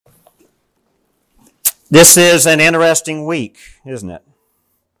This is an interesting week, isn't it?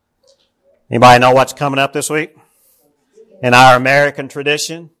 Anybody know what's coming up this week? In our American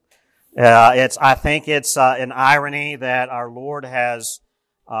tradition, I think it's an irony that our Lord has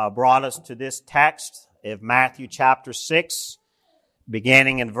brought us to this text of Matthew chapter 6,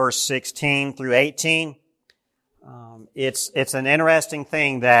 beginning in verse 16 through 18. It's an interesting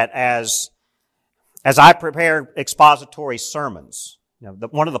thing that as I prepare expository sermons,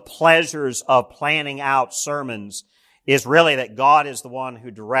 one of the pleasures of planning out sermons is really that God is the one who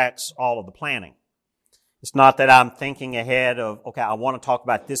directs all of the planning. It's not that I'm thinking ahead of, okay, I want to talk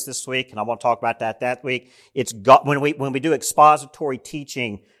about this week and I want to talk about that week. It's God, when we do expository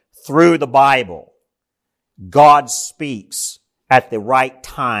teaching through the Bible, God speaks at the right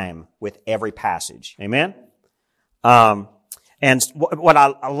time with every passage. Amen? And what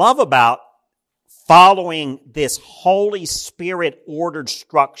I love about following this Holy Spirit-ordered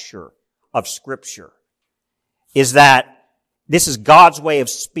structure of Scripture is that this is God's way of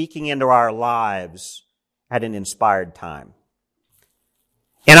speaking into our lives at an inspired time.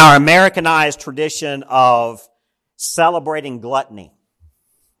 In our Americanized tradition of celebrating gluttony,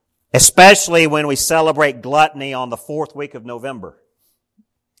 especially when we celebrate gluttony on the 4th week of November,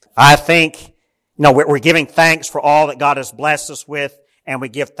 I think, we're giving thanks for all that God has blessed us with, and we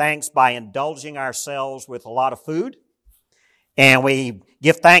give thanks by indulging ourselves with a lot of food. And we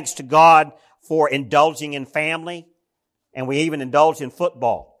give thanks to God for indulging in family. And we even indulge in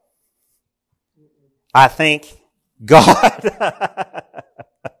football. I think God...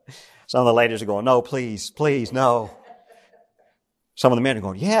 Some of the ladies are going, no, please, no. Some of the men are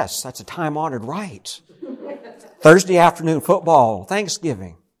going, yes, that's a time-honored right. Thursday afternoon football,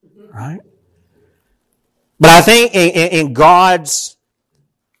 Thanksgiving, right? But I think in God's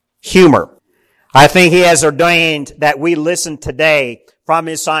humor, I think He has ordained that we listen today from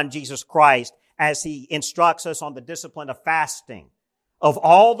His Son, Jesus Christ, as He instructs us on the discipline of fasting of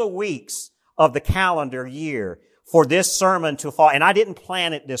all the weeks of the calendar year for this sermon to fall. And I didn't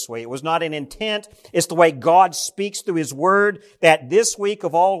plan it this way. It was not an intent. It's the way God speaks through His Word that this week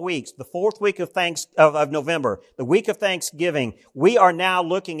of all weeks, the 4th week of November, the week of Thanksgiving, we are now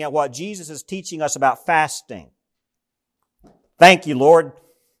looking at what Jesus is teaching us about fasting. Thank you, Lord.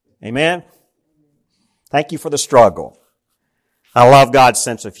 Amen. Thank you for the struggle. I love God's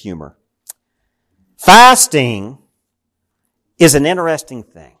sense of humor. Fasting is an interesting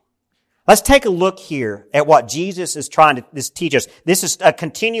thing. Let's take a look here at what Jesus is trying to teach us. This is a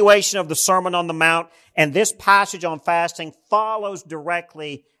continuation of the Sermon on the Mount, and this passage on fasting follows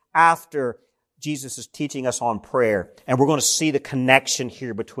directly after Jesus is teaching us on prayer. And we're going to see the connection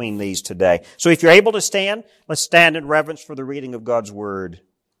here between these today. So if you're able to stand, let's stand in reverence for the reading of God's Word.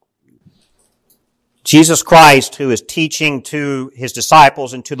 Jesus Christ, who is teaching to His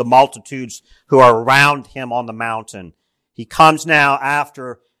disciples and to the multitudes who are around Him on the mountain, He comes now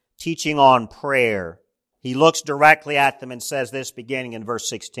after teaching on prayer. He looks directly at them and says this, beginning in verse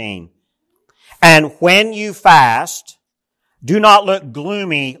 16. And when you fast, do not look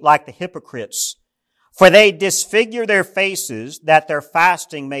gloomy like the hypocrites, for they disfigure their faces that their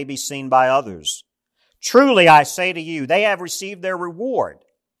fasting may be seen by others. Truly, I say to you, they have received their reward.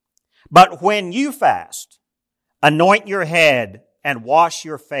 But when you fast, anoint your head and wash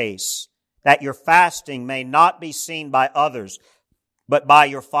your face, that your fasting may not be seen by others, but by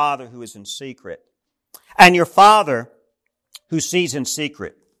your Father who is in secret. And your Father who sees in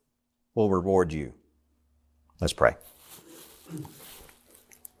secret will reward you. Let's pray.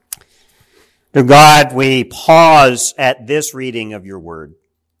 Dear God, we pause at this reading of your Word.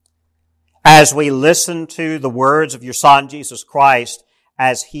 As we listen to the words of your Son, Jesus Christ,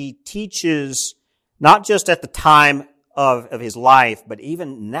 as He teaches, not just at the time of His life, but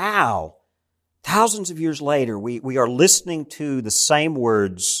even now, thousands of years later, we are listening to the same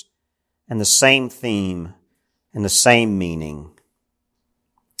words and the same theme and the same meaning.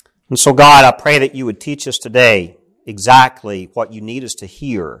 And so, God, I pray that you would teach us today exactly what you need us to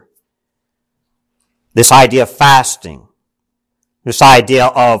hear. This idea of fasting, this idea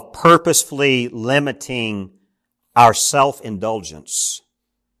of purposefully limiting our self-indulgence,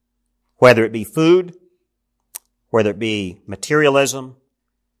 whether it be food, whether it be materialism,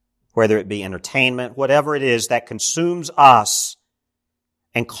 whether it be entertainment, whatever it is that consumes us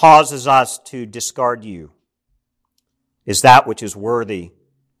and causes us to discard you, is that which is worthy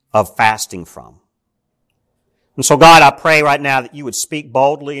of fasting from. And so, God, I pray right now that you would speak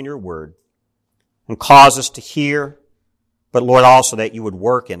boldly in your word and cause us to hear, but, Lord, also that you would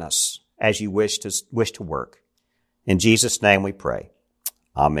work in us as you wish to work. In Jesus' name we pray.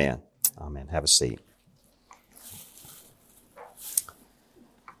 Amen. Amen. Have a seat.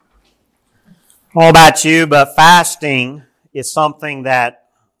 I don't know about you, but fasting is something that,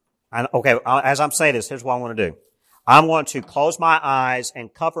 as I'm saying this, here's what I want to do. I'm going to close my eyes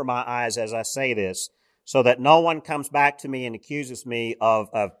and cover my eyes as I say this so that no one comes back to me and accuses me of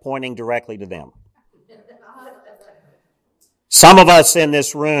pointing directly to them. Some of us in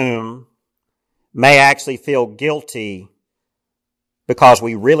this room may actually feel guilty because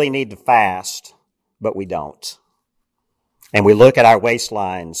we really need to fast, but we don't. And we look at our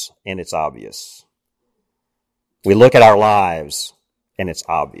waistlines and it's obvious. We look at our lives and it's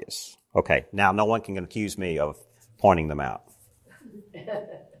obvious. Okay, now no one can accuse me of pointing them out.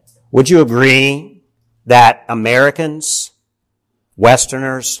 Would you agree that Americans,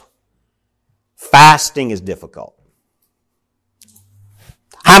 Westerners, fasting is difficult?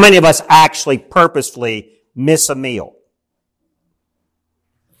 How many of us actually purposefully miss a meal?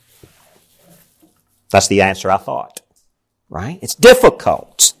 That's the answer I thought. Right? It's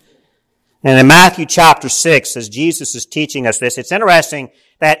difficult. And in Matthew chapter 6, as Jesus is teaching us this, it's interesting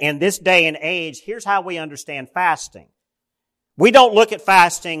that in this day and age, here's how we understand fasting. We don't look at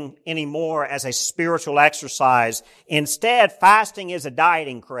fasting anymore as a spiritual exercise. Instead, fasting is a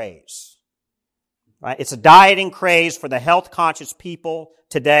dieting craze. Right? It's a dieting craze for the health-conscious people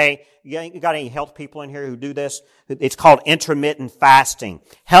today. You got any health people in here who do this? It's called intermittent fasting.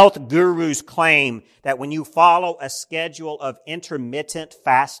 Health gurus claim that when you follow a schedule of intermittent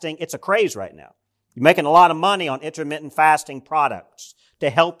fasting, it's a craze right now. You're making a lot of money on intermittent fasting products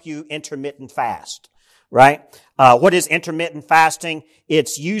to help you intermittent fast, right? What is intermittent fasting?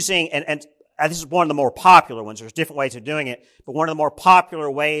 It's using, and this is one of the more popular ones. There's different ways of doing it, but one of the more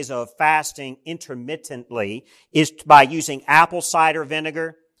popular ways of fasting intermittently is by using apple cider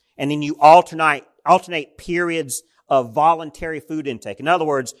vinegar, and then you alternate periods of voluntary food intake. In other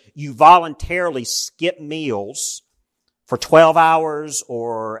words, you voluntarily skip meals for 12 hours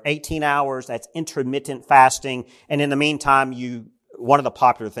or 18 hours. That's intermittent fasting. And in the meantime, one of the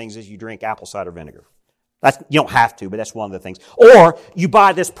popular things is you drink apple cider vinegar. You don't have to, but that's one of the things. Or you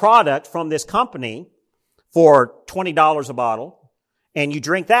buy this product from this company for $20 a bottle, and you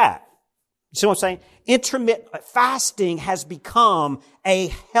drink that. You see what I'm saying? Intermittent fasting has become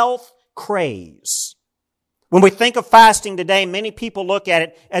a health craze. When we think of fasting today, many people look at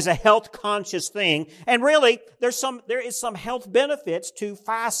it as a health-conscious thing, and really, there is some health benefits to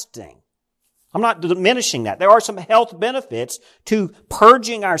fasting. I'm not diminishing that. There are some health benefits to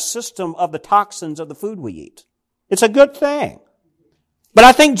purging our system of the toxins of the food we eat. It's a good thing. But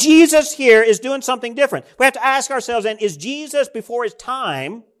I think Jesus here is doing something different. We have to ask ourselves then, is Jesus before his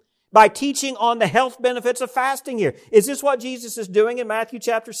time by teaching on the health benefits of fasting here? Is this what Jesus is doing in Matthew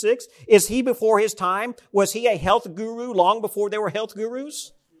chapter 6? Is he before his time? Was he a health guru long before there were health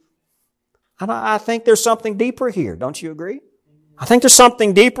gurus? I think there's something deeper here. Don't you agree? I think there's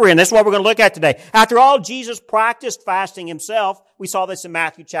something deeper in this. This is what we're going to look at today. After all, Jesus practiced fasting himself. We saw this in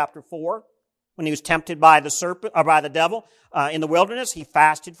Matthew chapter 4 when he was tempted by the serpent or by the devil in the wilderness. He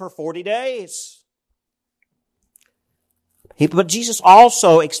fasted for 40 days. But Jesus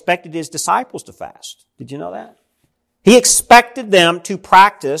also expected his disciples to fast. Did you know that? He expected them to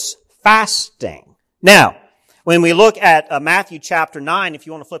practice fasting. Now, when we look at Matthew chapter 9, if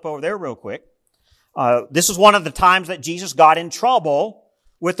you want to flip over there real quick, this is one of the times that Jesus got in trouble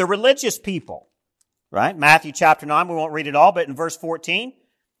with the religious people, right? Matthew chapter 9, we won't read it all, but in verse 14,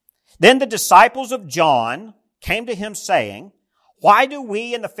 then the disciples of John came to him saying, why do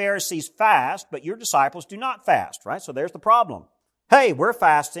we and the Pharisees fast, but your disciples do not fast, right? So there's the problem. Hey, we're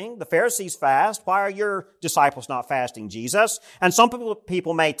fasting. The Pharisees fast. Why are your disciples not fasting, Jesus? And some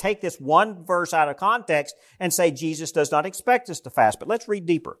people may take this one verse out of context and say Jesus does not expect us to fast. But let's read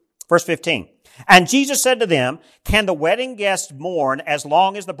deeper. Verse 15. And Jesus said to them, can the wedding guests mourn as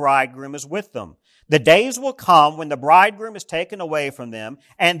long as the bridegroom is with them? The days will come when the bridegroom is taken away from them,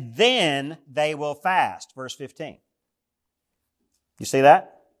 and then they will fast. Verse 15. You see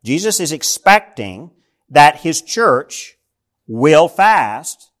that? Jesus is expecting that his church will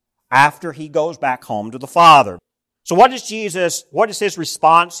fast after he goes back home to the Father. So what is his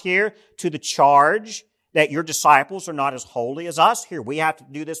response here to the charge that your disciples are not as holy as us? Here, we have to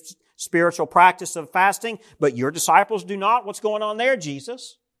do this spiritual practice of fasting, but your disciples do not. What's going on there,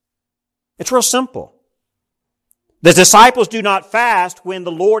 Jesus? It's real simple. The disciples do not fast when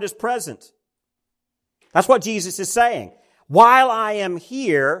the Lord is present. That's what Jesus is saying. While I am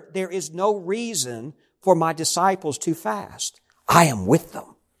here, there is no reason for my disciples to fast. I am with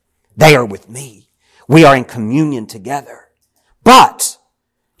them. They are with me. We are in communion together. But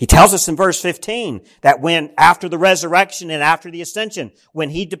he tells us in verse 15 that when after the resurrection and after the ascension,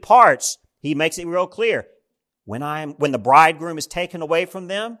 when he departs, he makes it real clear. When the bridegroom is taken away from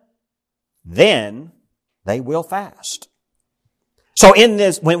them, then they will fast. So in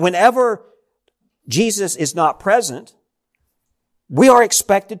this, whenever Jesus is not present, we are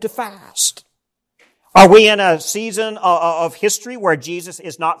expected to fast. Are we in a season of history where Jesus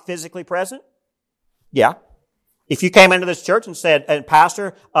is not physically present? Yeah. If you came into this church and said,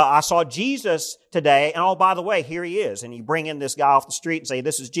 Pastor, I saw Jesus today, and oh, by the way, here he is, and you bring in this guy off the street and say,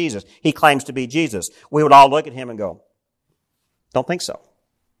 this is Jesus. He claims to be Jesus. We would all look at him and go, don't think so.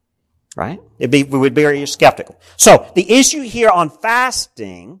 Right? We would be very skeptical. So, the issue here on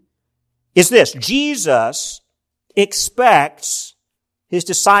fasting is this. Jesus expects his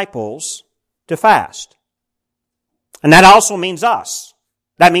disciples to fast. And that also means us.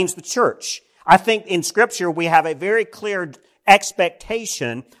 That means the church. I think in Scripture we have a very clear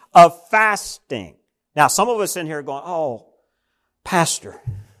expectation of fasting. Now, some of us in here are going, oh, Pastor,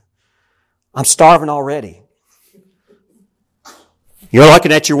 I'm starving already. You're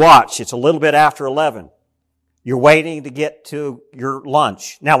looking at your watch. It's a little bit after 11. You're waiting to get to your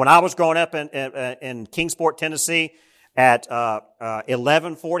lunch. Now, when I was growing up in Kingsport, Tennessee, at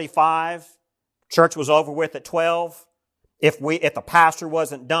 11:45, church was over with at 12. If the pastor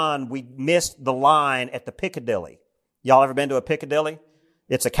wasn't done, we missed the line at the Piccadilly. Y'all ever been to a Piccadilly?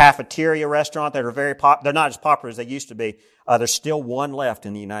 It's a cafeteria restaurant that are very they're not as popular as they used to be. There's still one left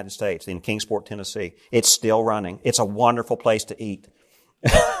in the United States, in Kingsport, Tennessee. It's still running. It's a wonderful place to eat.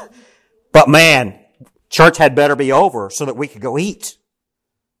 But man, church had better be over so that we could go eat.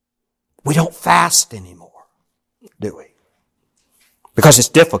 We don't fast anymore, do we? Because it's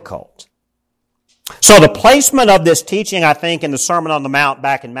difficult. So the placement of this teaching, I think, in the Sermon on the Mount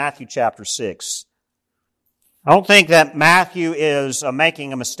back in Matthew chapter 6, I don't think that Matthew is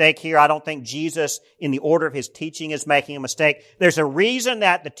making a mistake here. I don't think Jesus, in the order of his teaching, is making a mistake. There's a reason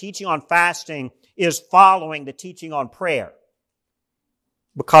that the teaching on fasting is following the teaching on prayer.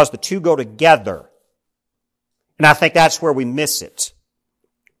 Because the two go together. And I think that's where we miss it.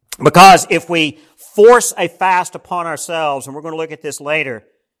 Because if we force a fast upon ourselves, and we're going to look at this later,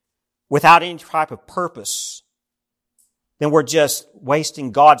 without any type of purpose, then we're just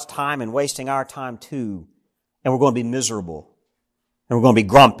wasting God's time and wasting our time too. And we're going to be miserable. And we're going to be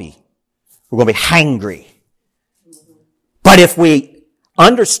grumpy. We're going to be hangry. But if we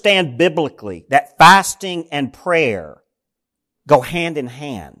understand biblically that fasting and prayer go hand in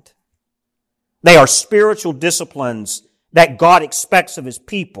hand, they are spiritual disciplines that God expects of His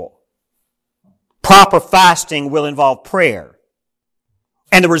people. Proper fasting will involve prayer.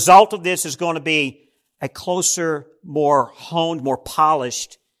 And the result of this is going to be a closer, more honed, more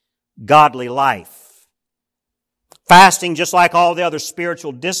polished, godly life. Fasting, just like all the other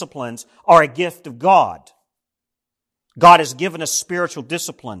spiritual disciplines, are a gift of God. God has given us spiritual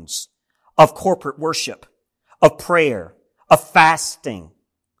disciplines of corporate worship, of prayer, of fasting,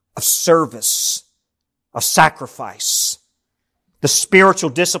 of service, of sacrifice. The spiritual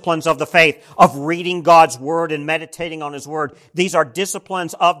disciplines of the faith, of reading God's Word and meditating on His Word. These are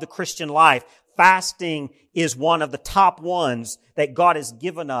disciplines of the Christian life. Fasting is one of the top ones that God has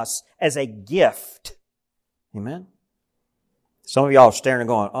given us as a gift. Amen? Some of y'all are staring and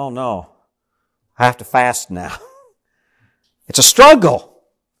going, oh no, I have to fast now. It's a struggle.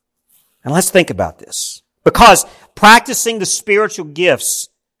 And let's think about this. Because practicing the spiritual gifts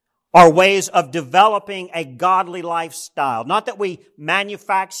are ways of developing a godly lifestyle. Not that we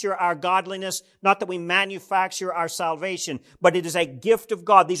manufacture our godliness, not that we manufacture our salvation, but it is a gift of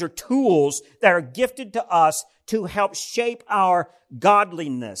God. These are tools that are gifted to us to help shape our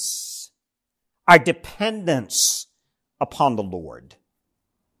godliness, our dependence upon the Lord.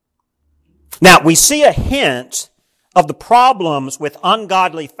 Now, we see a hint of the problems with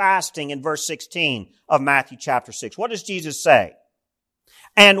ungodly fasting in verse 16 of Matthew chapter 6. What does Jesus say?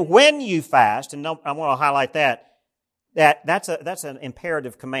 And when you fast, and I want to highlight that's an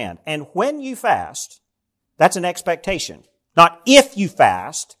imperative command. And when you fast, that's an expectation. Not if you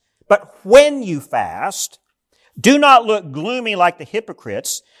fast, but when you fast, do not look gloomy like the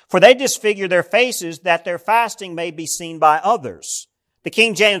hypocrites, for they disfigure their faces that their fasting may be seen by others. The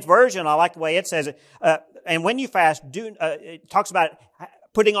King James Version, I like the way it says it, and when you fast, it talks about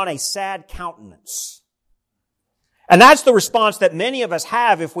putting on a sad countenance. And that's the response that many of us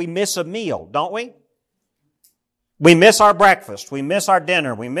have if we miss a meal, don't we? We miss our breakfast, we miss our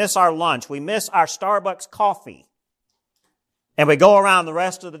dinner, we miss our lunch, we miss our Starbucks coffee. And we go around the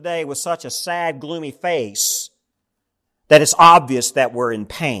rest of the day with such a sad, gloomy face that it's obvious that we're in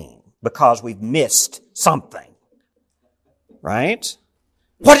pain because we've missed something. Right?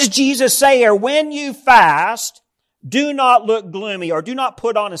 What does Jesus say here? When you fast, do not look gloomy or do not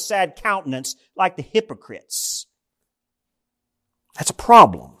put on a sad countenance like the hypocrites. That's a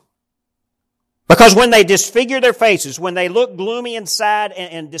problem. Because when they disfigure their faces, when they look gloomy and sad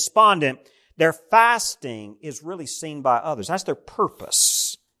and despondent, their fasting is really seen by others. That's their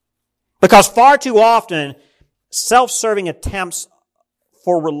purpose. Because far too often, self-serving attempts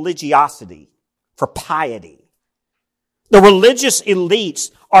for religiosity, for piety. The religious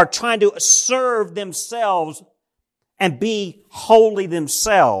elites are trying to serve themselves and be holy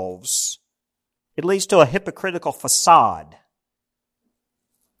themselves. It leads to a hypocritical facade,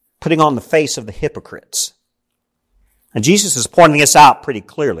 putting on the face of the hypocrites. And Jesus is pointing this out pretty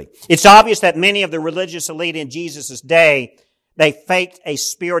clearly. It's obvious that many of the religious elite in Jesus' day, they faked a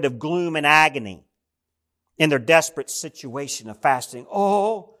spirit of gloom and agony in their desperate situation of fasting.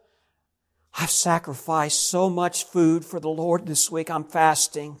 Oh, I've sacrificed so much food for the Lord this week. I'm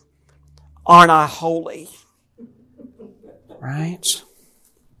fasting. Aren't I holy? Right?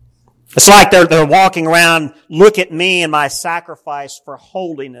 It's like they're walking around, look at me and my sacrifice for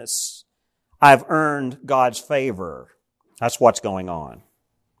holiness. I've earned God's favor. That's what's going on.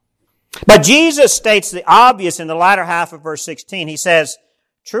 But Jesus states the obvious in the latter half of verse 16. He says,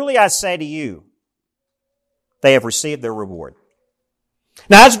 truly I say to you, they have received their reward.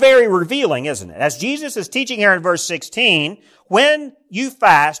 Now that's very revealing, isn't it? As Jesus is teaching here in verse 16, when you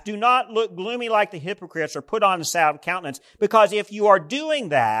fast, do not look gloomy like the hypocrites or put on a sad countenance, because if you are doing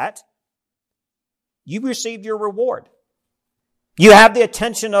that, you receive your reward. You have the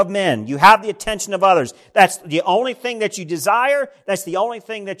attention of men. You have the attention of others. That's the only thing that you desire. That's the only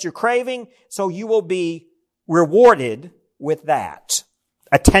thing that you're craving. So you will be rewarded with that.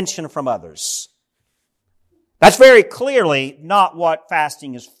 Attention from others. That's very clearly not what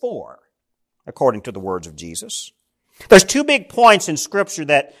fasting is for, according to the words of Jesus. There's two big points in Scripture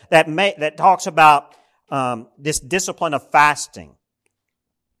that talks about this discipline of fasting.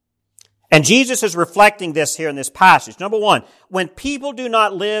 And Jesus is reflecting this here in this passage. Number one, when people do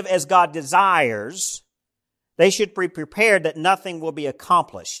not live as God desires, they should be prepared that nothing will be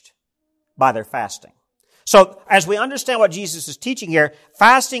accomplished by their fasting. So, as we understand what Jesus is teaching here,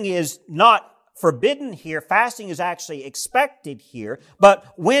 fasting is not forbidden here. Fasting is actually expected here. But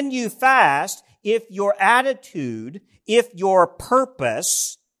when you fast, if your attitude, if your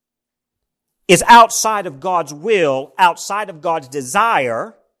purpose is outside of God's will, outside of God's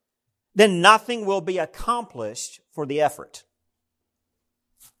desire, then nothing will be accomplished for the effort.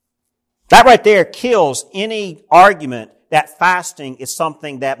 That right there kills any argument that fasting is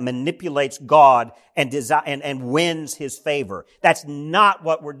something that manipulates God and wins His favor. That's not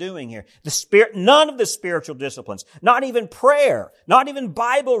what we're doing here. None of the spiritual disciplines, not even prayer, not even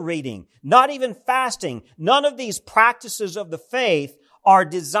Bible reading, not even fasting, none of these practices of the faith are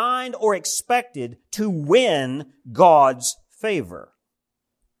designed or expected to win God's favor.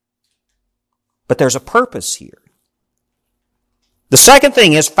 But there's a purpose here. The second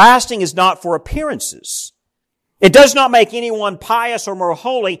thing is fasting is not for appearances. It does not make anyone pious or more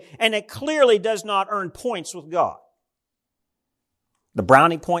holy, and it clearly does not earn points with God. The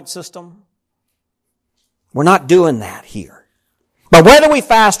brownie point system, we're not doing that here. But whether we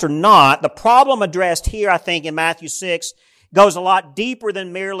fast or not, the problem addressed here, I think, in Matthew 6, goes a lot deeper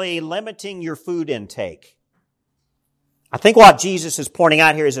than merely limiting your food intake. I think what Jesus is pointing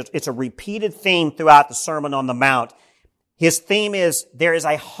out here is it's a repeated theme throughout the Sermon on the Mount. His theme is there is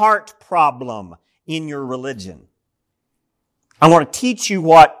a heart problem in your religion. I want to teach you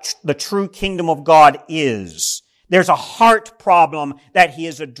what the true kingdom of God is. There's a heart problem that he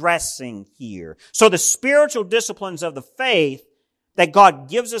is addressing here. So the spiritual disciplines of the faith that God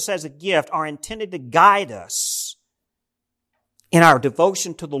gives us as a gift are intended to guide us in our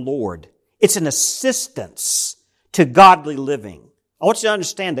devotion to the Lord. It's an assistance to godly living. I want you to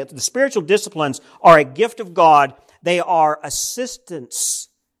understand that the spiritual disciplines are a gift of God. They are assistance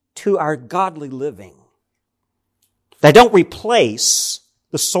to our godly living. They don't replace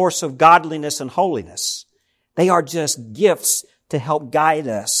the source of godliness and holiness. They are just gifts to help guide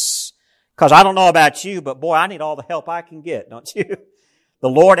us. Because I don't know about you, but boy, I need all the help I can get, don't you? The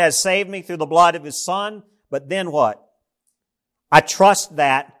Lord has saved me through the blood of His Son, but then what? I trust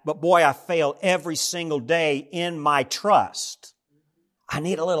that, but boy, I fail every single day in my trust. I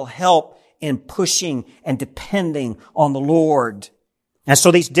need a little help in pushing and depending on the Lord. And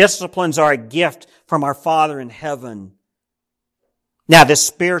so these disciplines are a gift from our Father in heaven. Now, the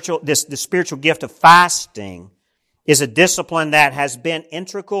spiritual gift of fasting is a discipline that has been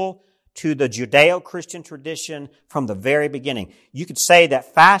integral to the Judeo-Christian tradition from the very beginning. You could say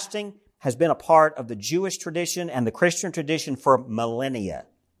that fasting has been a part of the Jewish tradition and the Christian tradition for millennia.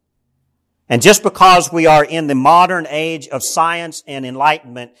 And just because we are in the modern age of science and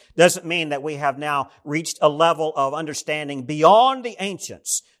enlightenment doesn't mean that we have now reached a level of understanding beyond the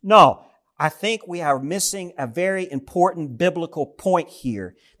ancients. No, I think we are missing a very important biblical point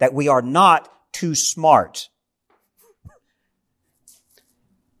here, that we are not too smart.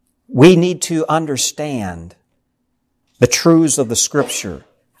 We need to understand the truths of the Scripture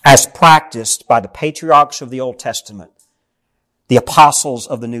as practiced by the patriarchs of the Old Testament, the apostles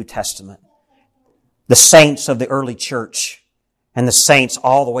of the New Testament, the saints of the early church, and the saints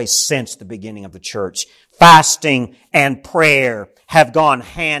all the way since the beginning of the church. Fasting and prayer have gone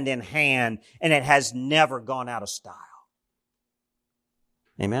hand in hand, and it has never gone out of style.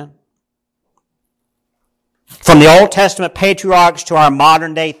 Amen? From the Old Testament patriarchs to our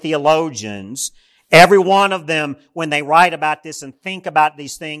modern day theologians, every one of them, when they write about this and think about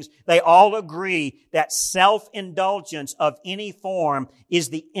these things, they all agree that self-indulgence of any form is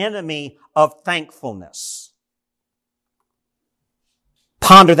the enemy of thankfulness.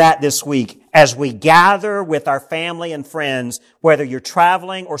 Ponder that this week as we gather with our family and friends, whether you're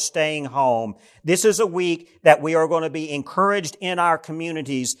traveling or staying home. This is a week that we are going to be encouraged in our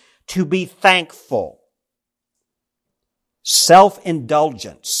communities to be thankful.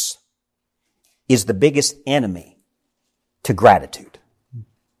 Self-indulgence is the biggest enemy to gratitude.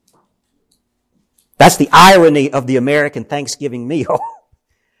 That's the irony of the American Thanksgiving meal.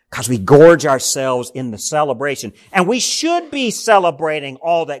 Because we gorge ourselves in the celebration. And we should be celebrating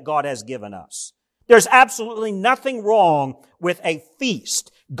all that God has given us. There's absolutely nothing wrong with a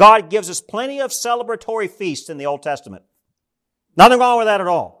feast. God gives us plenty of celebratory feasts in the Old Testament. Nothing wrong with that at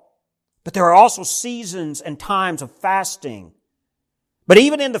all. But there are also seasons and times of fasting. But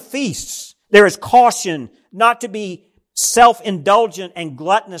even in the feasts, there is caution not to be self-indulgent and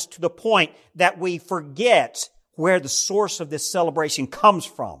gluttonous to the point that we forget where the source of this celebration comes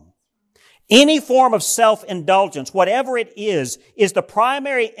from. Any form of self-indulgence, whatever it is the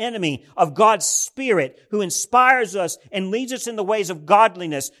primary enemy of God's Spirit, who inspires us and leads us in the ways of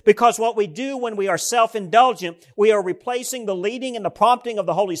godliness. Because what we do when we are self-indulgent, we are replacing the leading and the prompting of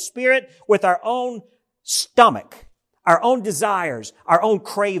the Holy Spirit with our own stomach, our own desires, our own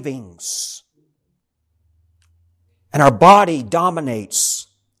cravings. And our body dominates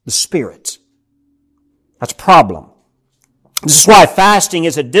the Spirit. That's a problem. This is why fasting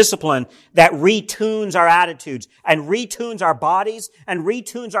is a discipline that retunes our attitudes and retunes our bodies and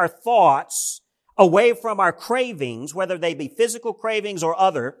retunes our thoughts away from our cravings, whether they be physical cravings or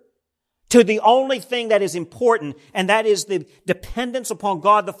other, to the only thing that is important, and that is the dependence upon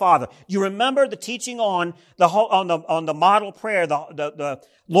God the Father. You remember the teaching on the model prayer, the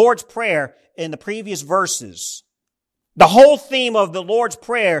Lord's Prayer in the previous verses. The whole theme of the Lord's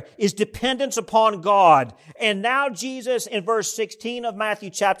Prayer is dependence upon God. And now Jesus, in verse 16 of Matthew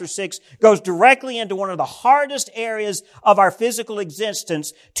chapter 6, goes directly into one of the hardest areas of our physical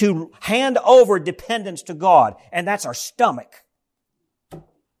existence to hand over dependence to God. And that's our stomach. Does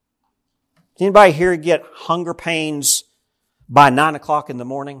anybody here get hunger pains by 9 o'clock in the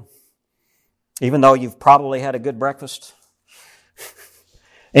morning? Even though you've probably had a good breakfast?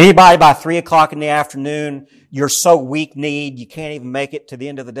 Anybody by 3 o'clock in the afternoon, you're so weak-kneed, you can't even make it to the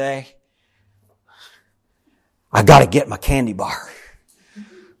end of the day? I got to get my candy bar.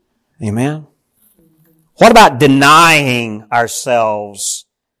 Amen? What about denying ourselves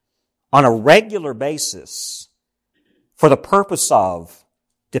on a regular basis for the purpose of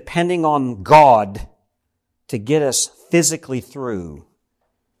depending on God to get us physically through?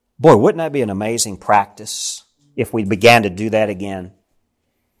 Boy, wouldn't that be an amazing practice if we began to do that again?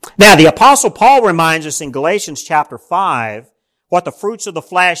 Now, the Apostle Paul reminds us in Galatians chapter 5 what the fruits of the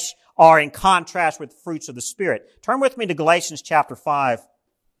flesh are in contrast with the fruits of the Spirit. Turn with me to Galatians chapter 5,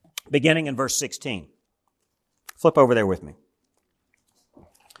 beginning in verse 16. Flip over there with me.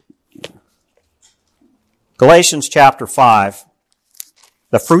 Galatians chapter 5,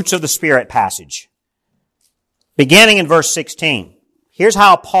 the fruits of the Spirit passage. Beginning in verse 16. Here's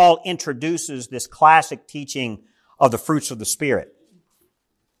how Paul introduces this classic teaching of the fruits of the Spirit.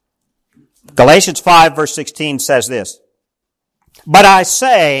 Galatians 5 verse 16 says this, "But I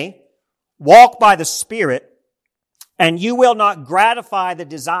say, walk by the Spirit, and you will not gratify the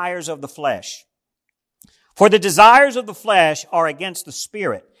desires of the flesh. For the desires of the flesh are against the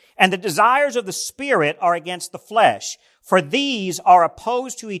Spirit, and the desires of the Spirit are against the flesh. For these are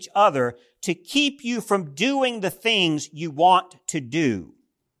opposed to each other to keep you from doing the things you want to do.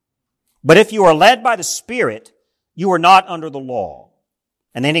 But if you are led by the Spirit, you are not under the law."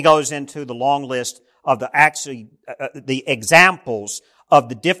 And then he goes into the long list of the examples of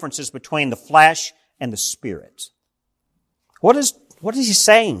the differences between the flesh and the Spirit. What is he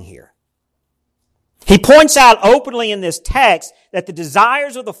saying here? He points out openly in this text that the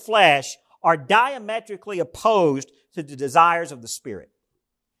desires of the flesh are diametrically opposed to the desires of the Spirit.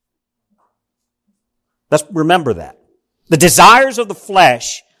 Let's remember that. The desires of the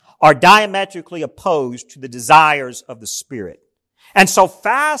flesh are diametrically opposed to the desires of the Spirit. And so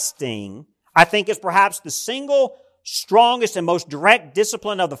fasting, I think, is perhaps the single strongest and most direct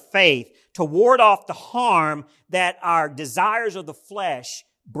discipline of the faith to ward off the harm that our desires of the flesh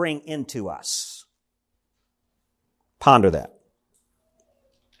bring into us. Ponder that.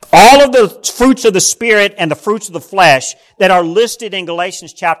 All of the fruits of the Spirit and the fruits of the flesh that are listed in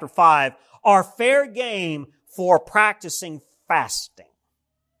Galatians chapter 5 are fair game for practicing fasting.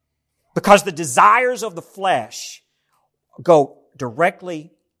 Because the desires of the flesh go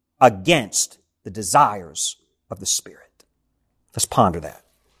directly against the desires of the Spirit. Let's ponder that.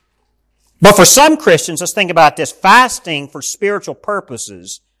 But for some Christians, let's think about this. Fasting for spiritual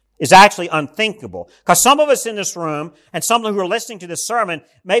purposes is actually unthinkable. Because some of us in this room, and some who are listening to this sermon,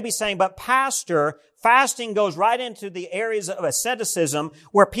 may be saying, but Pastor, fasting goes right into the areas of asceticism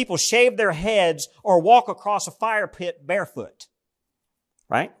where people shave their heads or walk across a fire pit barefoot.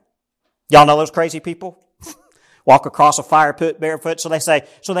 Right? Y'all know those crazy people? Walk across a fire pit barefoot. So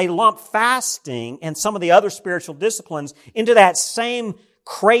they lump fasting and some of the other spiritual disciplines into that same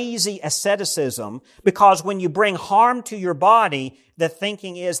crazy asceticism, because when you bring harm to your body, the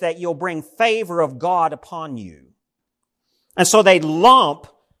thinking is that you'll bring favor of God upon you. And so they lump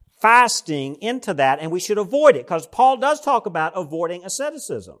fasting into that, and we should avoid it, because Paul does talk about avoiding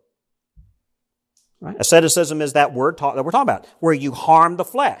asceticism. Right? Asceticism is that word that we're talking about, where you harm the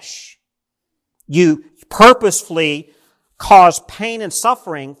flesh. You purposefully cause pain and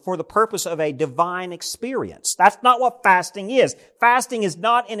suffering for the purpose of a divine experience. That's not what fasting is. Fasting is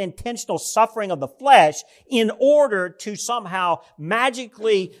not an intentional suffering of the flesh in order to somehow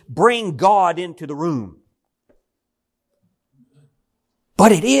magically bring God into the room.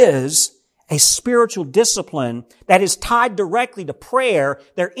 But it is a spiritual discipline that is tied directly to prayer.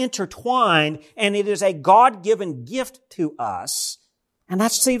 They're intertwined, and it is a God-given gift to us. And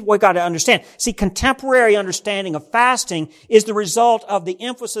that's what we got to understand. See, contemporary understanding of fasting is the result of the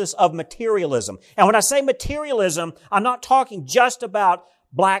emphasis of materialism. And when I say materialism, I'm not talking just about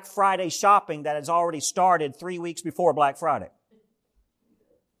Black Friday shopping that has already started 3 weeks before Black Friday.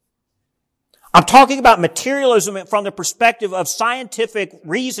 I'm talking about materialism from the perspective of scientific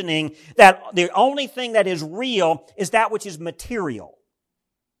reasoning, that the only thing that is real is that which is material.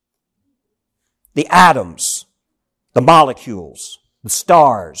 The atoms, the molecules, the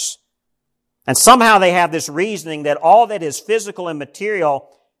stars. And somehow they have this reasoning that all that is physical and material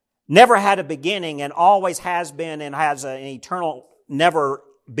never had a beginning and always has been and has an eternal never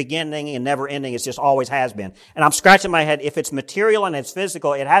beginning and never ending. It's just always has been. And I'm scratching my head. If it's material and it's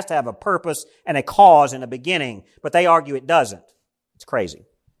physical, it has to have a purpose and a cause and a beginning. But they argue it doesn't. It's crazy.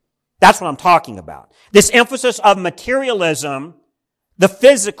 That's what I'm talking about. This emphasis of materialism, the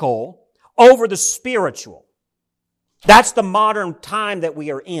physical, over the spiritual. That's the modern time that we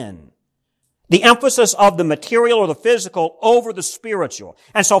are in. The emphasis of the material or the physical over the spiritual.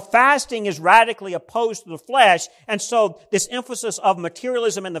 And so fasting is radically opposed to the flesh. And so this emphasis of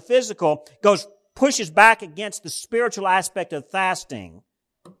materialism and the physical pushes back against the spiritual aspect of fasting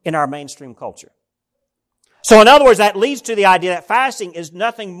in our mainstream culture. So in other words, that leads to the idea that fasting is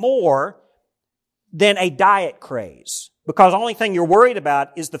nothing more than a diet craze. Because the only thing you're worried about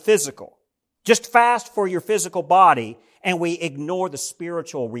is the physical. Just fast for your physical body, and we ignore the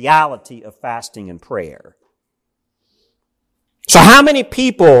spiritual reality of fasting and prayer. So how many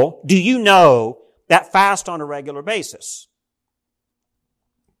people do you know that fast on a regular basis?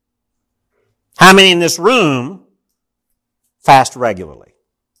 How many in this room fast regularly?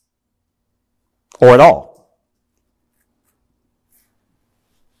 Or at all?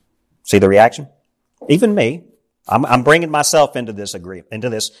 See the reaction? Even me. I'm bringing myself into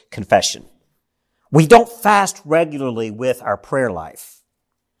this confession. We don't fast regularly with our prayer life.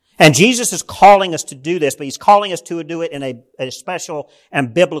 And Jesus is calling us to do this, but He's calling us to do it in a special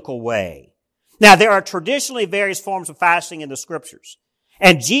and biblical way. Now, there are traditionally various forms of fasting in the Scriptures.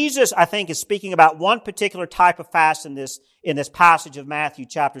 And Jesus, I think, is speaking about one particular type of fast in this passage of Matthew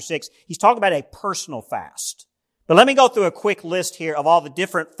chapter 6. He's talking about a personal fast. But let me go through a quick list here of all the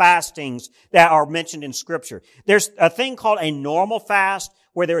different fastings that are mentioned in Scripture. There's a thing called a normal fast,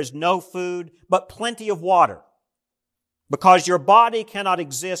 where there is no food, but plenty of water. Because your body cannot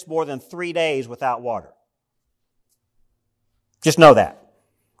exist more than 3 days without water. Just know that.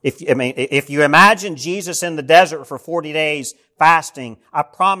 If you imagine Jesus in the desert for 40 days fasting, I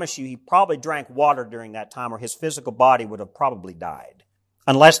promise you he probably drank water during that time, or his physical body would have probably died.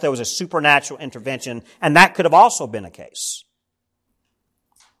 Unless there was a supernatural intervention, and that could have also been a case.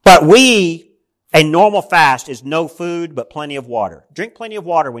 But we A normal fast is no food but plenty of water. Drink plenty of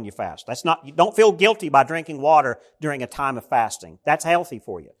water when you fast. You don't feel guilty by drinking water during a time of fasting. That's healthy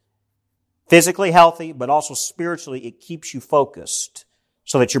for you. Physically healthy, but also spiritually, it keeps you focused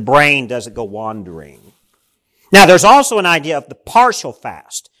so that your brain doesn't go wandering. Now, there's also an idea of the partial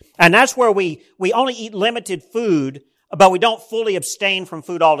fast. And that's where we only eat limited food, but we don't fully abstain from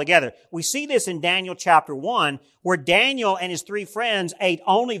food altogether. We see this in Daniel chapter 1, where Daniel and his 3 friends ate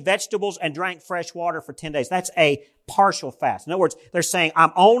only vegetables and drank fresh water for 10 days. That's a partial fast. In other words, they're saying,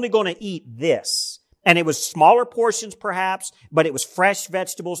 I'm only going to eat this. And it was smaller portions perhaps, but it was fresh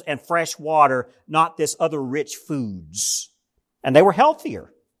vegetables and fresh water, not this other rich foods. And they were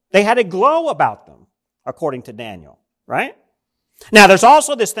healthier. They had a glow about them, according to Daniel, right? Now, there's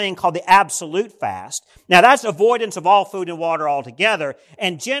also this thing called the absolute fast. Now, that's avoidance of all food and water altogether.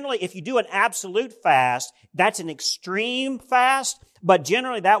 And generally, if you do an absolute fast, that's an extreme fast, but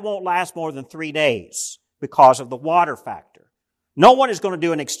generally that won't last more than 3 days because of the water factor. No one is going to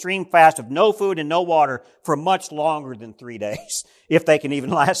do an extreme fast of no food and no water for much longer than 3 days, if they can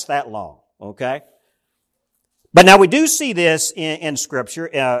even last that long, okay? But now we do see this in Scripture.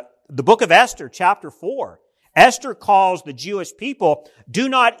 The book of Esther, chapter 4. Esther calls the Jewish people, do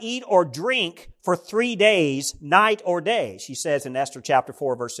not eat or drink for 3 days, night or day. She says in Esther chapter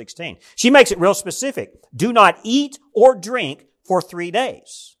 4, verse 16. She makes it real specific. Do not eat or drink for 3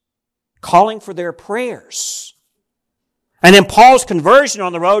 days. Calling for their prayers. And then Paul's conversion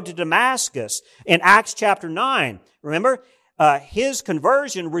on the road to Damascus in Acts chapter 9. Remember, his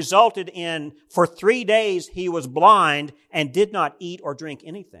conversion resulted in, for 3 days he was blind and did not eat or drink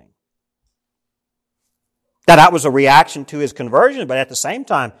anything. Now, that was a reaction to his conversion, but at the same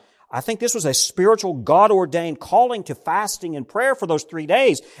time, I think this was a spiritual, God-ordained calling to fasting and prayer for those 3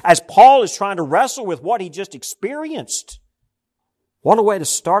 days as Paul is trying to wrestle with what he just experienced. What a way to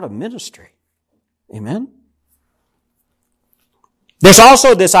start a ministry. Amen? There's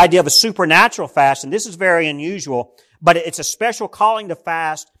also this idea of a supernatural fast, and this is very unusual, but it's a special calling to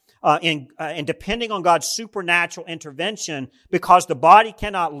fast and depending on God's supernatural intervention, because the body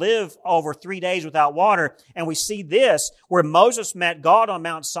cannot live over 3 days without water. And we see this where Moses met God on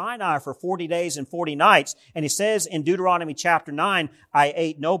Mount Sinai for 40 days and 40 nights. And he says in Deuteronomy chapter 9, I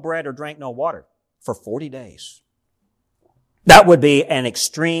ate no bread or drank no water for 40 days. That would be an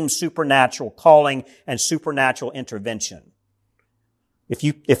extreme supernatural calling and supernatural intervention. If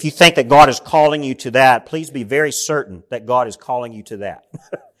you think that God is calling you to that, please be very certain that God is calling you to that.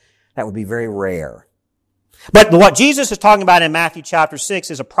 That would be very rare. But what Jesus is talking about in Matthew chapter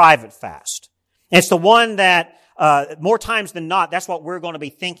 6 is a private fast. It's the one that, more times than not, that's what we're going to be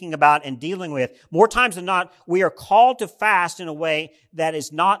thinking about and dealing with. More times than not, we are called to fast in a way that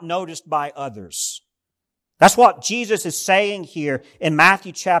is not noticed by others. That's what Jesus is saying here in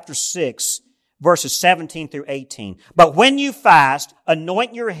Matthew chapter 6, verses 17 through 18. But when you fast,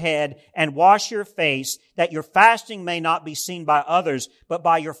 anoint your head and wash your face, that your fasting may not be seen by others, but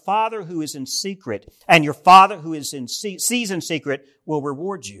by your Father who is in secret. And your Father who is sees in secret will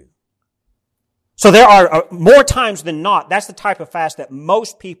reward you. So there are more times than not, that's the type of fast that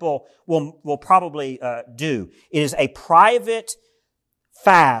most people will probably do. It is a private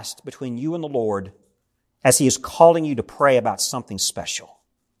fast between you and the Lord as He is calling you to pray about something special.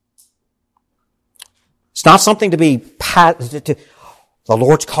 It's not something to be, the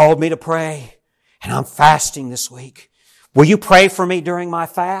Lord's called me to pray, and I'm fasting this week. Will you pray for me during my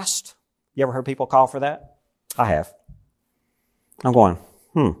fast? You ever heard people call for that? I have. I'm going,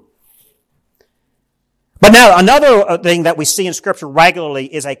 But now, another thing that we see in Scripture regularly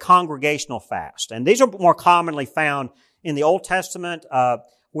is a congregational fast. And these are more commonly found in the Old Testament,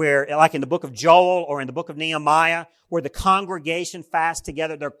 where, like in the book of Joel or in the book of Nehemiah, where the congregation fasts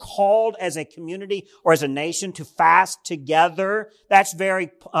together. They're called as a community or as a nation to fast together. That's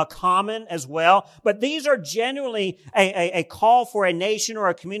very common as well. But these are generally a call for a nation or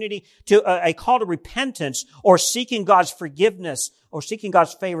a community to a call to repentance or seeking God's forgiveness or seeking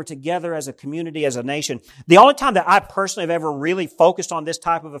God's favor together as a community, as a nation. The only time that I personally have ever really focused on this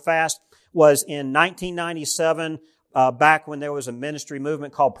type of a fast was in 1997, back when there was a ministry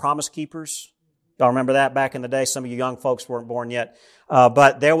movement called Promise Keepers. Y'all remember that back in the day? Some of you young folks weren't born yet.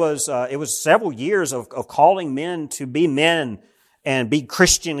 But there was, it was several years of calling men to be men and be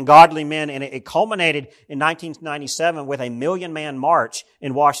Christian and godly men. And it culminated in 1997 with a 1 million man march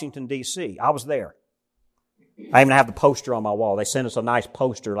in Washington, D.C. I was there. I even have the poster on my wall. They sent us a nice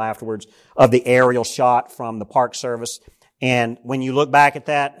poster afterwards of the aerial shot from the Park Service. And when you look back at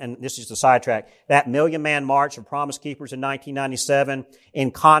that, and this is the sidetrack, that 1 million man march of Promise Keepers in 1997,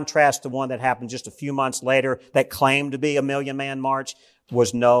 in contrast to one that happened just a few months later that claimed to be a 1 million man march,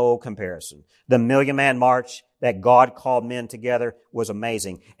 was no comparison. The Million Man March that God called men together was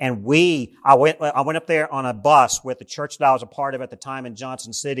amazing. And I went up there on a bus with the church that I was a part of at the time in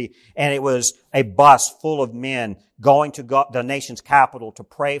Johnson City, and it was a bus full of men going to the nation's capital to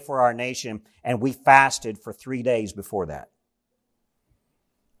pray for our nation, and we fasted for 3 days before that.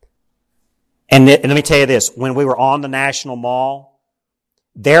 And let me tell you this, when we were on the National Mall,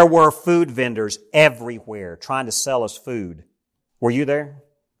 there were food vendors everywhere trying to sell us food. Were you there?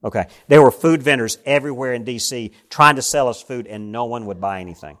 Okay. There were food vendors everywhere in D.C. trying to sell us food, and no one would buy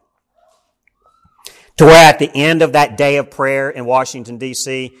anything. To where at the end of that day of prayer in Washington,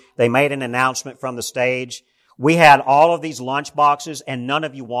 D.C., they made an announcement from the stage. We had all of these lunch boxes, and none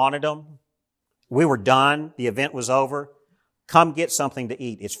of you wanted them. We were done. The event was over. Come get something to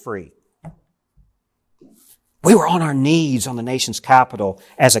eat. It's free. We were on our knees on the nation's capital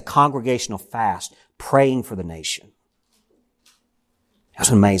as a congregational fast, praying for the nation. It was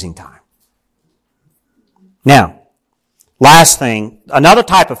an amazing time. Now, last thing, another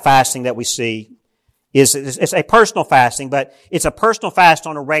type of fasting that we see is it's a personal fasting, but it's a personal fast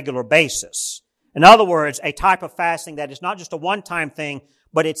on a regular basis. In other words, a type of fasting that is not just a one-time thing,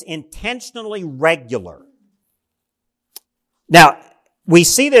 but it's intentionally regular. Now, we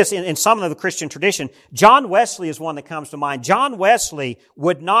see this in some of the Christian tradition. John Wesley is one that comes to mind. John Wesley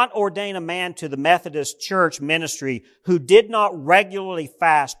would not ordain a man to the Methodist Church ministry who did not regularly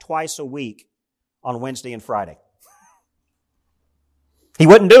fast twice a week on Wednesday and Friday. He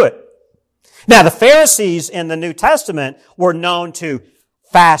wouldn't do it. Now, the Pharisees in the New Testament were known to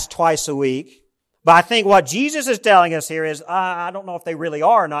fast twice a week. But I think what Jesus is telling us here is, I don't know if they really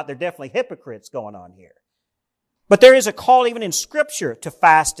are or not. They're definitely hypocrites going on here. But there is a call even in Scripture to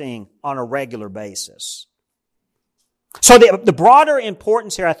fasting on a regular basis. So the broader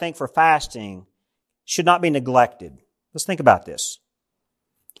importance here, I think, for fasting should not be neglected. Let's think about this.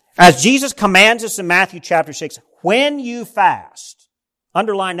 As Jesus commands us in Matthew chapter 6, when you fast,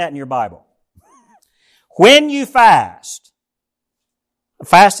 underline that in your Bible. When you fast, a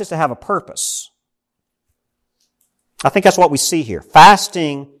fast is to have a purpose. I think that's what we see here.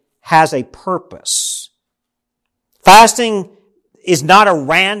 Fasting has a purpose. Fasting is not a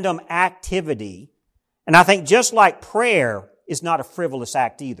random activity, and I think just like prayer is not a frivolous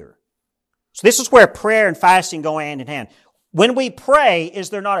act either. So this is where prayer and fasting go hand in hand. When we pray,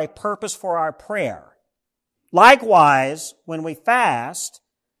 is there not a purpose for our prayer? Likewise, when we fast,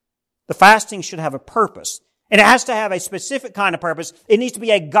 the fasting should have a purpose. And it has to have a specific kind of purpose. It needs to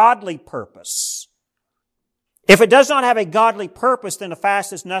be a godly purpose. If it does not have a godly purpose, then a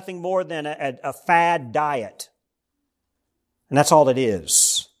fast is nothing more than a fad diet. And that's all it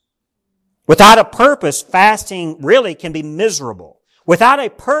is. Without a purpose, fasting really can be miserable. Without a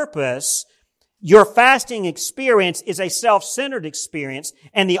purpose, your fasting experience is a self-centered experience,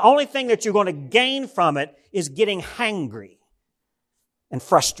 and the only thing that you're going to gain from it is getting hangry and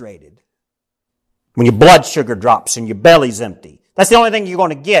frustrated. When your blood sugar drops and your belly's empty. That's the only thing you're going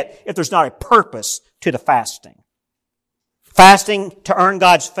to get if there's not a purpose to the fasting. Fasting to earn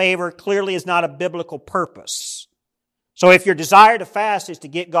God's favor clearly is not a biblical purpose. So if your desire to fast is to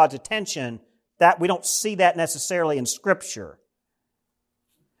get God's attention, that we don't see that necessarily in Scripture.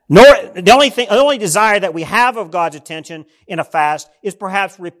 Nor the only desire that we have of God's attention in a fast is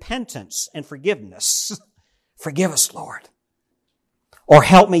perhaps repentance and forgiveness. Forgive us, Lord. Or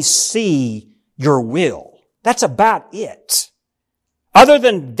help me see your will. That's about it. Other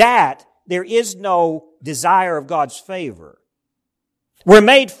than that, there is no desire of God's favor. We're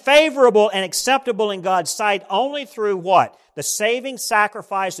made favorable and acceptable in God's sight only through what? The saving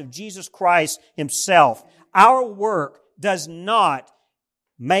sacrifice of Jesus Christ Himself. Our work does not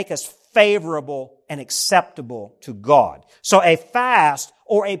make us favorable and acceptable to God. So a fast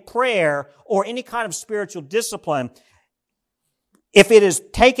or a prayer or any kind of spiritual discipline, if it is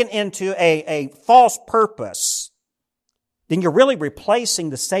taken into a false purpose, then you're really replacing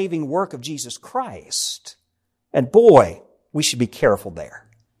the saving work of Jesus Christ. And boy, we should be careful there.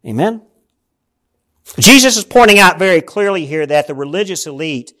 Amen? Jesus is pointing out very clearly here that the religious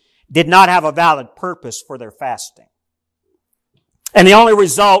elite did not have a valid purpose for their fasting. And the only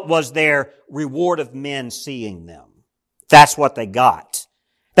result was their reward of men seeing them. That's what they got.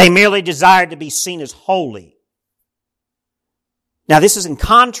 They merely desired to be seen as holy. Now, this is in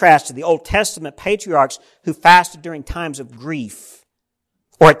contrast to the Old Testament patriarchs who fasted during times of grief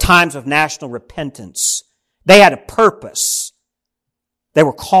or at times of national repentance. They had a purpose. They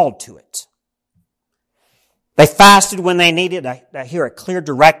were called to it. They fasted when they needed to hear a clear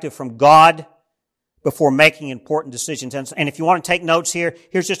directive from God before making important decisions. And if you want to take notes here,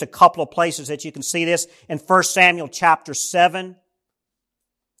 here's just a couple of places that you can see this. In 1 Samuel chapter 7,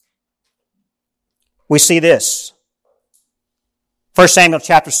 we see this. 1 Samuel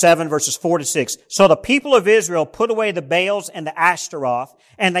chapter 7, verses 4 to 6. So the people of Israel put away the Baals and the Ashtaroth,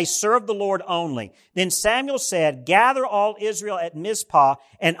 and they served the Lord only. Then Samuel said, gather all Israel at Mizpah,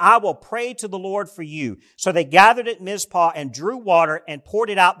 and I will pray to the Lord for you. So they gathered at Mizpah and drew water and poured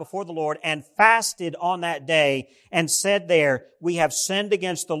it out before the Lord and fasted on that day and said there, we have sinned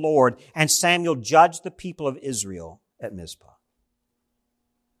against the Lord. And Samuel judged the people of Israel at Mizpah.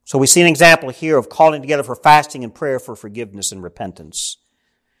 So we see an example here of calling together for fasting and prayer for forgiveness and repentance.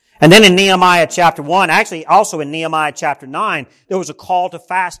 And then in Nehemiah chapter 1, actually also in Nehemiah chapter 9, there was a call to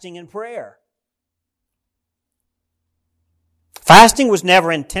fasting and prayer. Fasting was never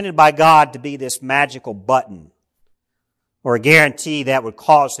intended by God to be this magical button or a guarantee that would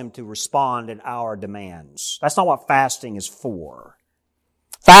cause Him to respond at our demands. That's not what fasting is for.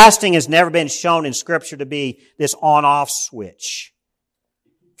 Fasting has never been shown in Scripture to be this on-off switch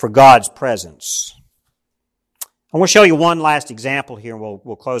for God's presence. I want to show you one last example here, and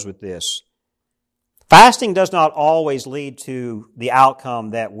we'll close with this. Fasting does not always lead to the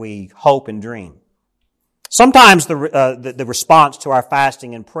outcome that we hope and dream. Sometimes the response to our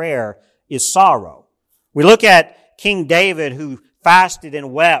fasting and prayer is sorrow. We look at King David, who fasted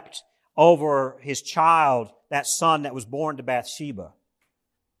and wept over his child, that son that was born to Bathsheba.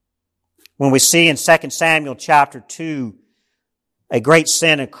 When we see in 2 Samuel chapter 2, a great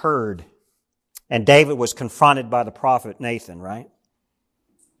sin occurred, and David was confronted by the prophet Nathan, right?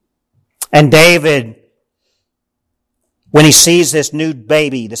 And David, when he sees this new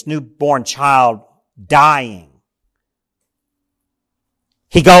baby, this newborn child dying,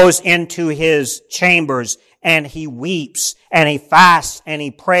 he goes into his chambers and he weeps and he fasts and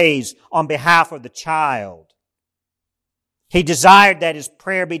he prays on behalf of the child. He desired that his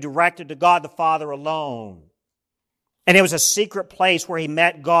prayer be directed to God the Father alone. And it was a secret place where he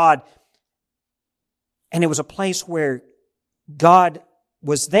met God. And it was a place where God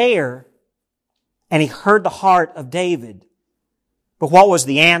was there and He heard the heart of David. But what was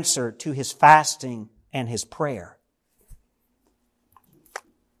the answer to his fasting and his prayer?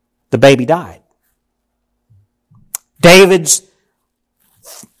 The baby died. David's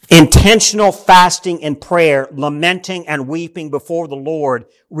intentional fasting and prayer, lamenting and weeping before the Lord,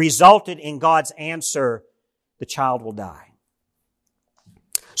 resulted in God's answer, the child will die.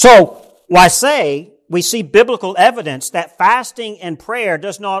 So, I say, we see biblical evidence that fasting and prayer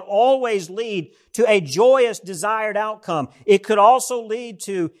does not always lead to a joyous desired outcome. It could also lead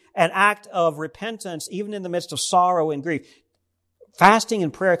to an act of repentance, even in the midst of sorrow and grief. Fasting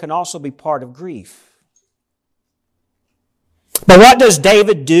and prayer can also be part of grief. But what does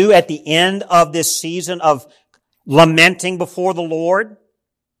David do at the end of this season of lamenting before the Lord?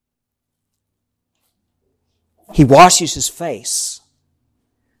 He washes his face.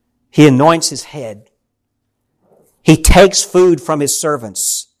 He anoints his head. He takes food from his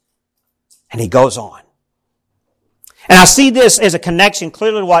servants. And he goes on. And I see this as a connection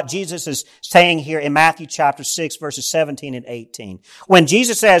clearly to what Jesus is saying here in Matthew chapter 6, verses 17 and 18. When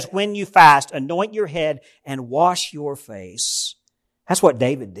Jesus says, when you fast, anoint your head and wash your face. That's what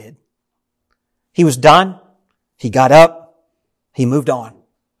David did. He was done. He got up. He moved on.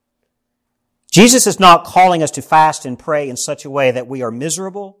 Jesus is not calling us to fast and pray in such a way that we are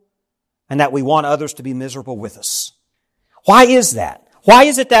miserable and that we want others to be miserable with us. Why is that? Why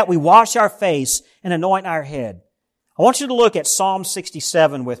is it that we wash our face and anoint our head? I want you to look at Psalm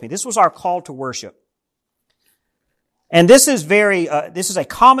 67 with me. This was our call to worship. And this is a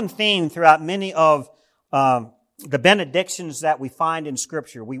common theme throughout many of the benedictions that we find in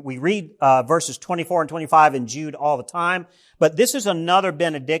Scripture. We read verses 24 and 25 in Jude all the time, but this is another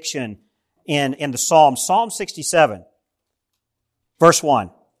benediction in the Psalm. Psalm 67, verse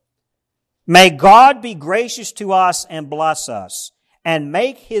 1. May God be gracious to us and bless us, and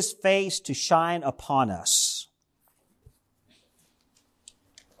make His face to shine upon us.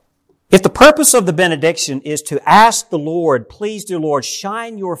 If the purpose of the benediction is to ask the Lord, please, dear Lord,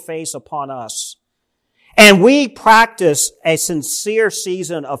 shine your face upon us, and we practice a sincere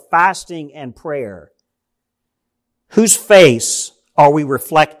season of fasting and prayer, whose face are we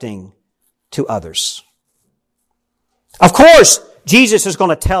reflecting to others? Of course, Jesus is going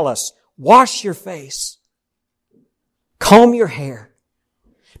to tell us, wash your face, comb your hair.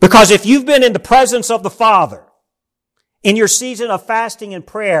 Because if you've been in the presence of the Father in your season of fasting and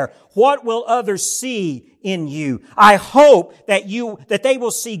prayer, what will others see in you? I hope that they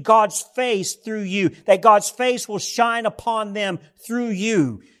will see God's face through you, that God's face will shine upon them through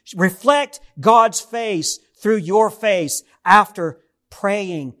you. Reflect God's face through your face after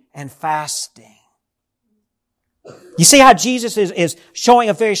praying and fasting. You see how Jesus is showing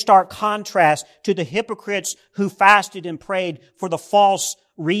a very stark contrast to the hypocrites who fasted and prayed for the false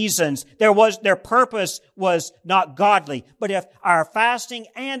reasons. Their purpose was not godly. But if our fasting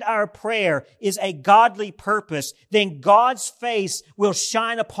and our prayer is a godly purpose, then God's face will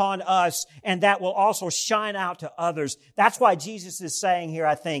shine upon us, and that will also shine out to others. That's why Jesus is saying here,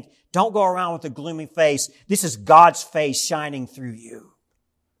 I think, don't go around with a gloomy face. This is God's face shining through you.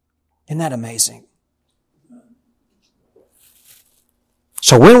 Isn't that amazing?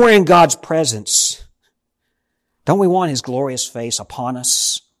 So when we're in God's presence, don't we want His glorious face upon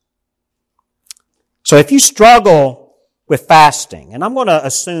us? So if you struggle with fasting, and I'm going to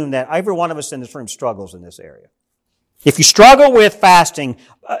assume that every one of us in this room struggles in this area. If you struggle with fasting,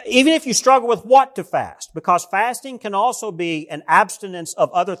 even if you struggle with what to fast, because fasting can also be an abstinence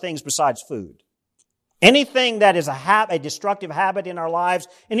of other things besides food. Anything that is a destructive habit in our lives,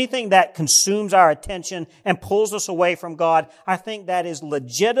 anything that consumes our attention and pulls us away from God, I think that is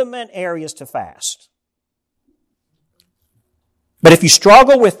legitimate areas to fast. But if you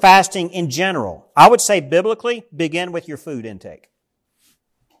struggle with fasting in general, I would say biblically, begin with your food intake.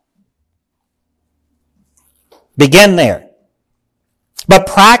 Begin there. But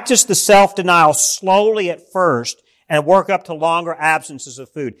practice the self-denial slowly at first and work up to longer absences of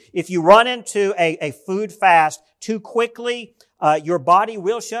food. If you run into a food fast too quickly, your body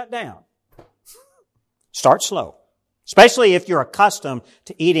will shut down. Start slow. Especially if you're accustomed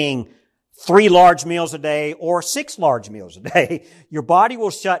to eating 3 large meals a day or 6 large meals a day. Your body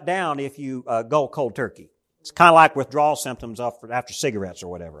will shut down if you go cold turkey. It's kind of like withdrawal symptoms after cigarettes or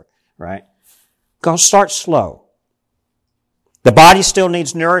whatever, right? Go start slow. The body still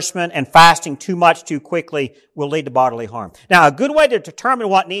needs nourishment, and fasting too much too quickly will lead to bodily harm. Now, a good way to determine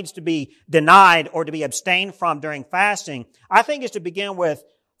what needs to be denied or to be abstained from during fasting, I think, is to begin with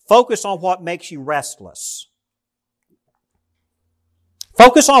focus on what makes you restless.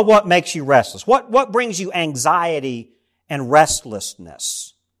 Focus on what makes you restless. What brings you anxiety and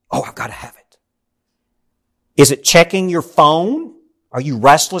restlessness? Oh, I've got to have it. Is it checking your phone? Are you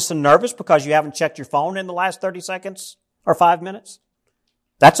restless and nervous because you haven't checked your phone in the last 30 seconds? Or 5 minutes?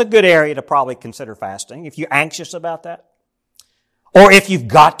 That's a good area to probably consider fasting if you're anxious about that. Or if you've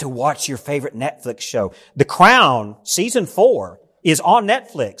got to watch your favorite Netflix show. The Crown, season 4, is on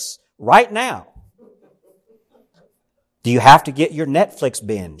Netflix right now. Do you have to get your Netflix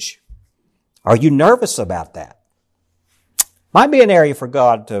binge? Are you nervous about that? Might be an area for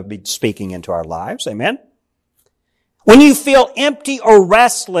God to be speaking into our lives. Amen? When you feel empty or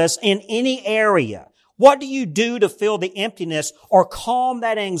restless in any area, what do you do to fill the emptiness or calm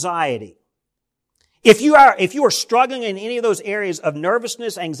that anxiety? If you are struggling in any of those areas of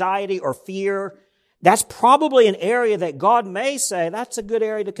nervousness, anxiety, or fear, that's probably an area that God may say, that's a good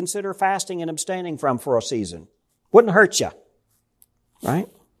area to consider fasting and abstaining from for a season. Wouldn't hurt you. Right?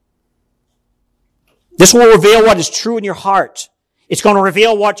 This will reveal what is true in your heart. It's going to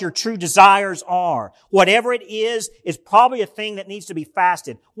reveal what your true desires are. Whatever it is probably a thing that needs to be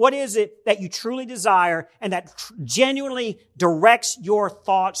fasted. What is it that you truly desire and that genuinely directs your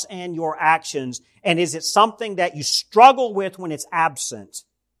thoughts and your actions? And is it something that you struggle with when it's absent?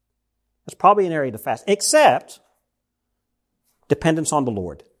 That's probably an area to fast. Except dependence on the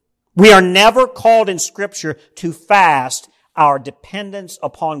Lord. We are never called in Scripture to fast our dependence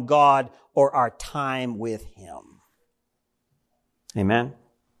upon God or our time with Him. Amen?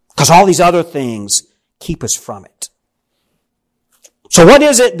 Because all these other things keep us from it. So what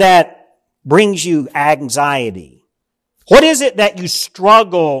is it that brings you anxiety? What is it that you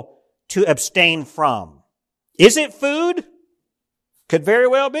struggle to abstain from? Is it food? Could very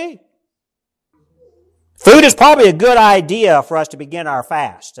well be. Food is probably a good idea for us to begin our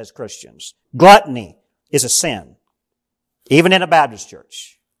fast as Christians. Gluttony is a sin, even in a Baptist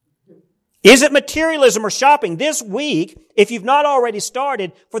church. Is it materialism or shopping? This week, if you've not already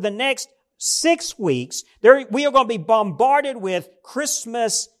started, for the next 6 weeks, we are going to be bombarded with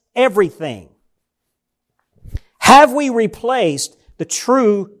Christmas everything. Have we replaced the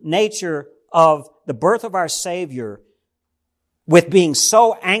true nature of the birth of our Savior with being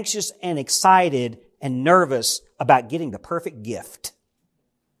so anxious and excited and nervous about getting the perfect gift?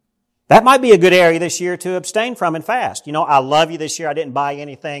 That might be a good area this year to abstain from and fast. You know, I love you this year. I didn't buy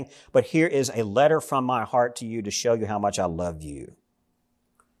anything, but here is a letter from my heart to you to show you how much I love you.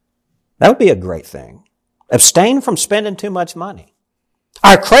 That would be a great thing. Abstain from spending too much money.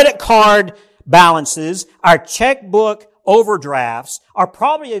 Our credit card balances, our checkbook overdrafts are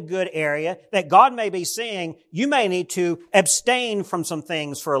probably a good area that God may be saying, you may need to abstain from some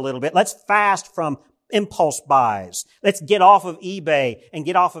things for a little bit. Let's fast from impulse buys. Let's get off of eBay and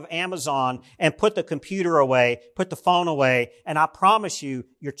get off of Amazon and put the computer away, put the phone away, and I promise you,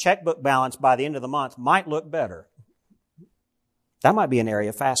 your checkbook balance by the end of the month might look better. That might be an area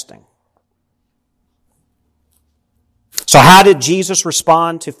of fasting. So how did Jesus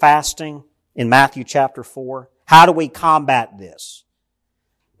respond to fasting in Matthew chapter 4? How do we combat this?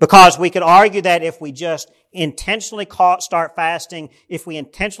 Because we could argue that if we just intentionally start fasting, if we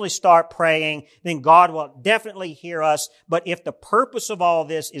intentionally start praying, then God will definitely hear us. But if the purpose of all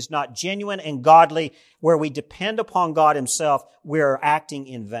this is not genuine and godly, where we depend upon God Himself, we're acting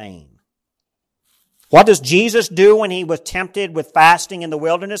in vain. What does Jesus do when He was tempted with fasting in the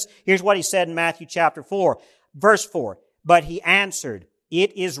wilderness? Here's what He said in Matthew chapter 4, verse 4. But He answered,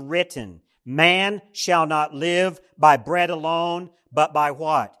 "It is written, man shall not live by bread alone, but by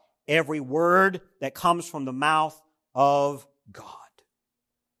what? Every word that comes from the mouth of God."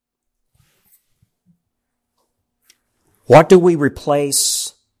 What do we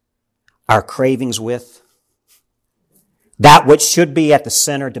replace our cravings with? That which should be at the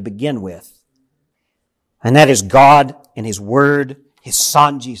center to begin with. And that is God and His Word, His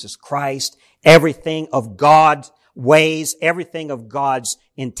Son, Jesus Christ, everything of God's ways, everything of God's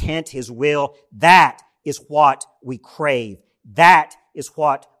intent, His will. That is what we crave. That is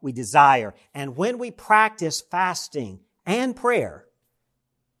what we desire. And when we practice fasting and prayer,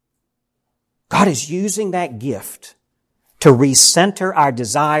 God is using that gift to recenter our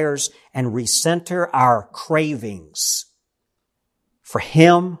desires and recenter our cravings for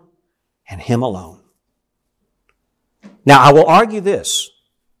Him and Him alone. Now, I will argue this.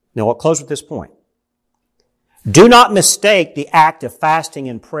 Now, I'll close with this point. Do not mistake the act of fasting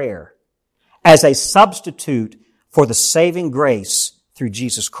and prayer as a substitute for the saving grace through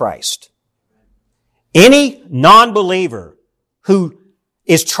Jesus Christ. Any non-believer who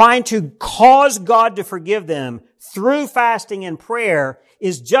is trying to cause God to forgive them through fasting and prayer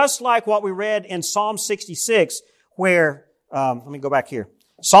is just like what we read in Psalm 66, where, let me go back here.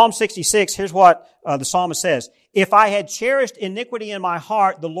 Psalm 66, here's what the psalmist says. "If I had cherished iniquity in my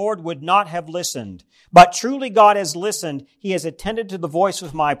heart, the Lord would not have listened. But truly God has listened. He has attended to the voice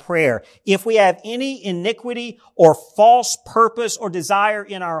of my prayer. If we have any iniquity or false purpose or desire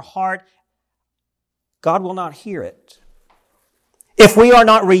in our heart, God will not hear it. If we are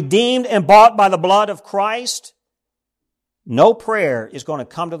not redeemed and bought by the blood of Christ, no prayer is going to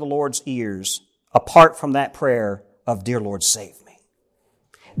come to the Lord's ears apart from that prayer of, 'Dear Lord, save me.'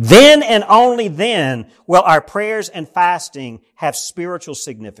 Then and only then will our prayers and fasting have spiritual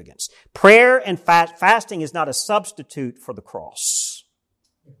significance. Prayer and fasting is not a substitute for the cross.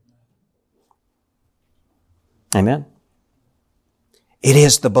 Amen? It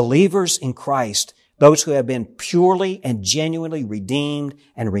is the believers in Christ, those who have been purely and genuinely redeemed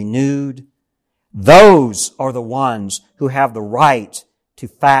and renewed. Those are the ones who have the right to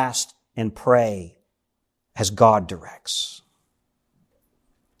fast and pray as God directs.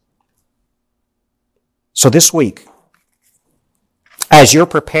 So this week, as you're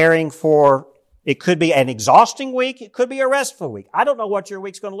preparing for, it could be an exhausting week, it could be a restful week. I don't know what your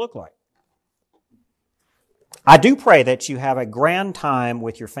week's going to look like. I do pray that you have a grand time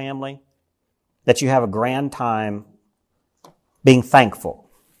with your family, that you have a grand time being thankful.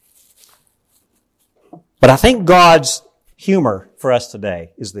 But I think God's humor for us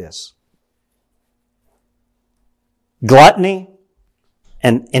today is this. Gluttony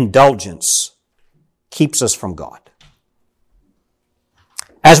and indulgence keeps us from God.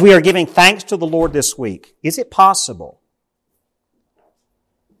 As we are giving thanks to the Lord this week, is it possible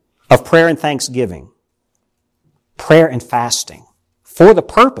of prayer and thanksgiving, prayer and fasting for the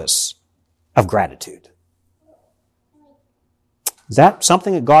purpose of gratitude? Is that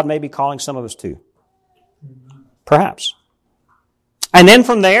something that God may be calling some of us to? Perhaps. And then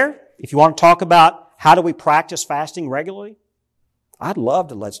from there, if you want to talk about how do we practice fasting regularly, I'd love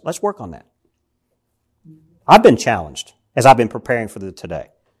to let's work on that. I've been challenged as I've been preparing for today.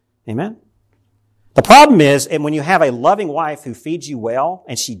 Amen? The problem is, and when you have a loving wife who feeds you well,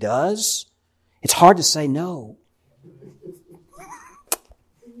 and she does, it's hard to say no.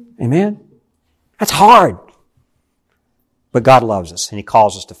 Amen? That's hard. But God loves us, and He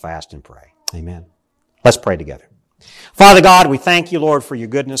calls us to fast and pray. Amen? Let's pray together. Father God, we thank you, Lord, for your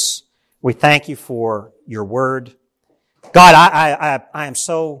goodness. We thank you for your word. God, I am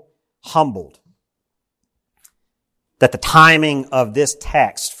so humbled that the timing of this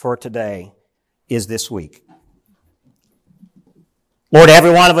text for today is this week. Lord,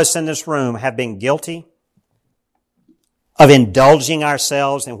 every one of us in this room have been guilty of indulging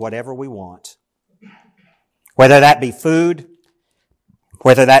ourselves in whatever we want. Whether that be food,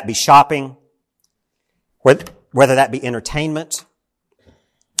 whether that be shopping, whether that be entertainment.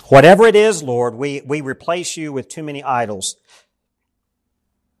 Whatever it is, Lord, we replace you with too many idols.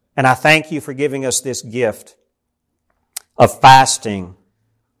 And I thank you for giving us this gift of fasting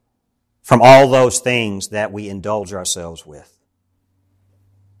from all those things that we indulge ourselves with.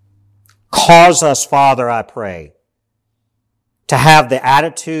 Cause us, Father, I pray, to have the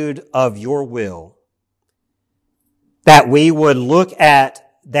attitude of your will, that we would look at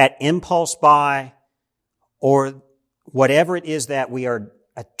that impulse buy or whatever it is that we are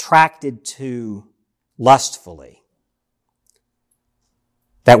attracted to lustfully,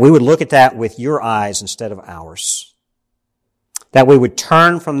 that we would look at that with your eyes instead of ours, that we would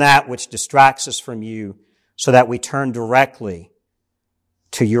turn from that which distracts us from you so that we turn directly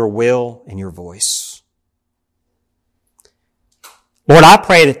to your will and your voice. Lord, I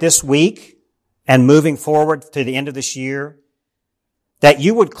pray that this week and moving forward to the end of this year, that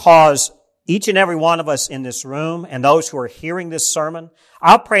you would cause each and every one of us in this room and those who are hearing this sermon,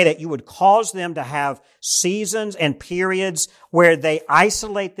 I pray that you would cause them to have seasons and periods where they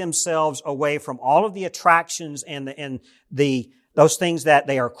isolate themselves away from all of the attractions and those things that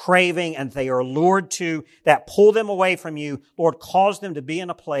they are craving and they are lured to that pull them away from you. Lord, cause them to be in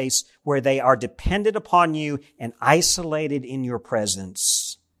a place where they are dependent upon you and isolated in your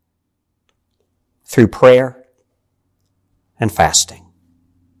presence through prayer and fasting.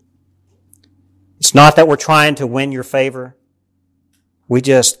 It's not that we're trying to win your favor. We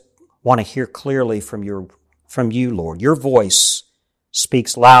just want to hear clearly from you, Lord. Your voice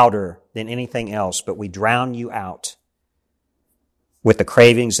speaks louder than anything else, but we drown you out with the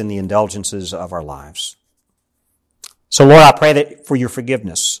cravings and the indulgences of our lives. So, Lord, I pray that for your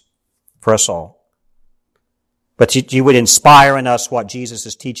forgiveness for us all. But you would inspire in us what Jesus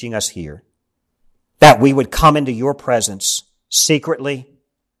is teaching us here, that we would come into your presence secretly,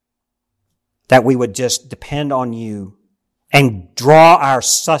 that we would just depend on you and draw our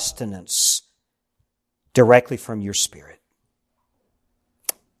sustenance directly from your Spirit.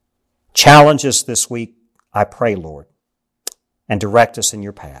 Challenge us this week, I pray, Lord, and direct us in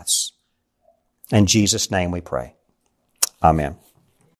your paths. In Jesus' name we pray. Amen.